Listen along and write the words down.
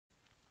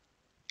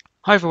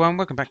Hi everyone,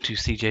 welcome back to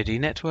CJD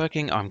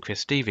Networking. I'm Chris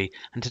Stevie,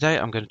 and today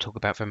I'm going to talk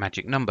about the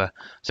magic number.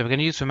 So we're going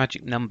to use the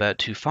magic number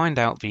to find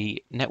out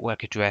the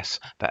network address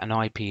that an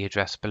IP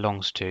address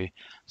belongs to.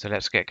 So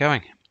let's get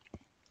going.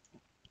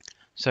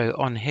 So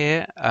on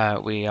here,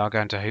 we're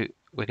going to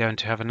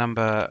have a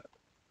number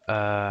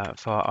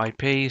for our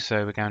IP.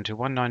 So we're going to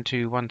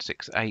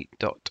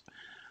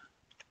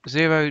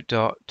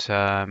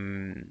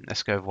 192.168.0.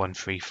 Let's go with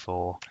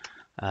 134.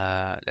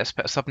 Let's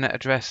put a subnet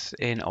address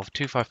in of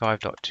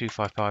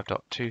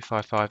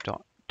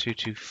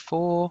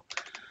 255.255.255.224,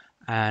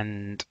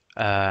 and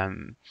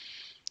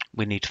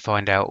we need to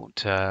find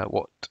out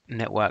what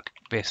network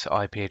this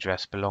IP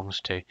address belongs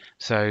to.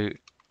 So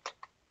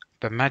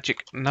the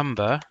magic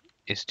number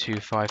is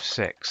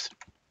 256.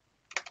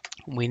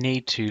 We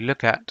need to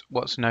look at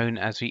what's known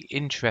as the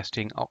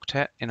interesting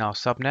octet in our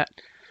subnet,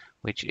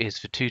 which is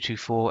the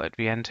 224 at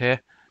the end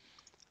here,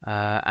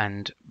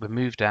 and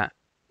remove that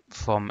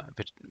from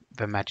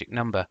the magic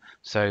number.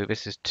 So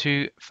this is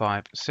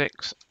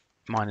 256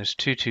 minus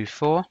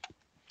 224,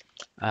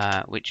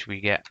 which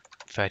we get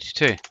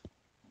 32.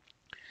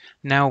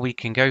 Now we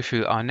can go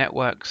through our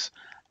networks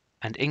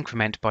and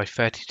increment by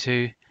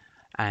 32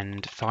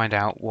 and find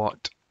out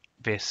what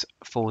this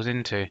falls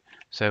into.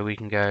 So we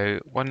can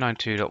go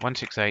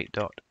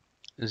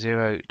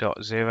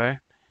 192.168.0.0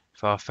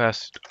 for our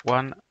first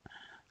one,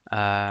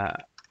 and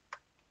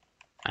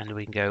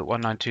we can go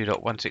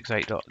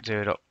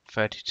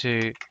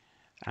 192.168.0.32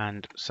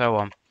 and so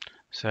on.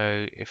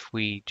 So if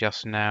we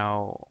just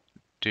now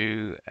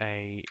do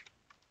a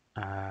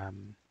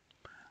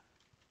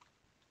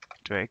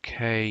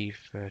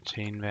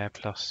K13 there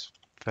plus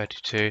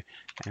 32,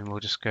 and we'll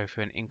just go for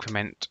an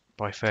increment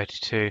by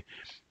 32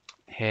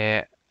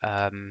 here.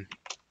 We'll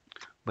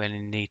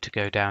need to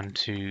go down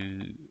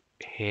to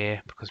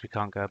here because we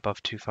can't go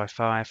above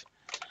 255,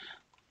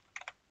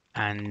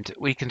 and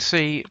we can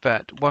see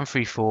that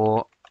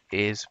 134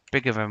 is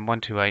bigger than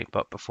 128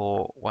 but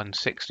before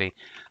 160.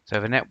 So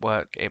the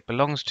network it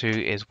belongs to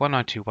is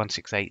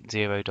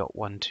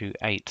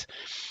 192.168.0.128.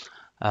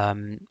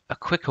 A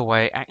quicker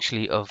way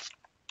actually of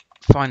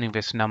finding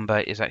this number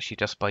is actually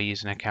just by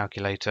using a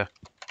calculator.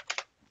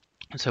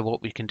 So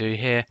what we can do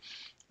here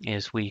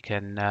is we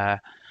can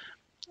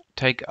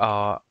take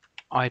our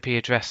IP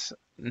address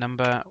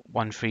number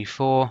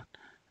 134,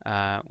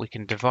 we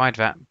can divide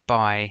that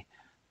by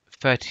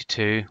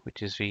 32,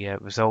 which is the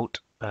result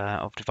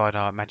of divide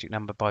our magic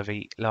number by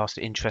the last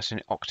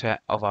interesting octet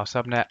of our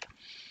subnet,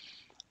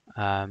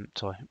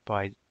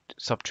 by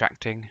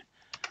subtracting,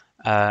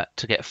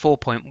 to get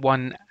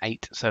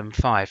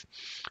 4.1875.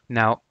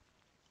 Now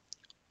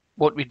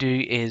what we do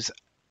is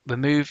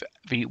remove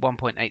the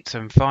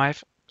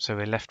 1.875, so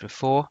we're left with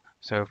 4.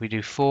 So if we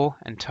do 4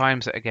 and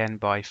times it again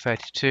by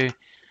 32,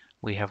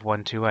 we have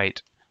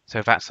 128.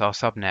 So that's our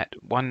subnet,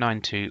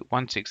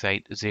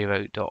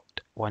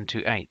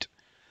 192.168.0.128.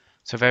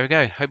 So there we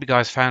go. Hope you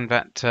guys found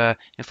that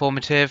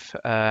informative.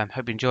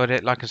 Hope you enjoyed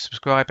it. Like and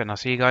subscribe, and I'll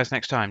see you guys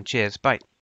next time. Cheers. Bye.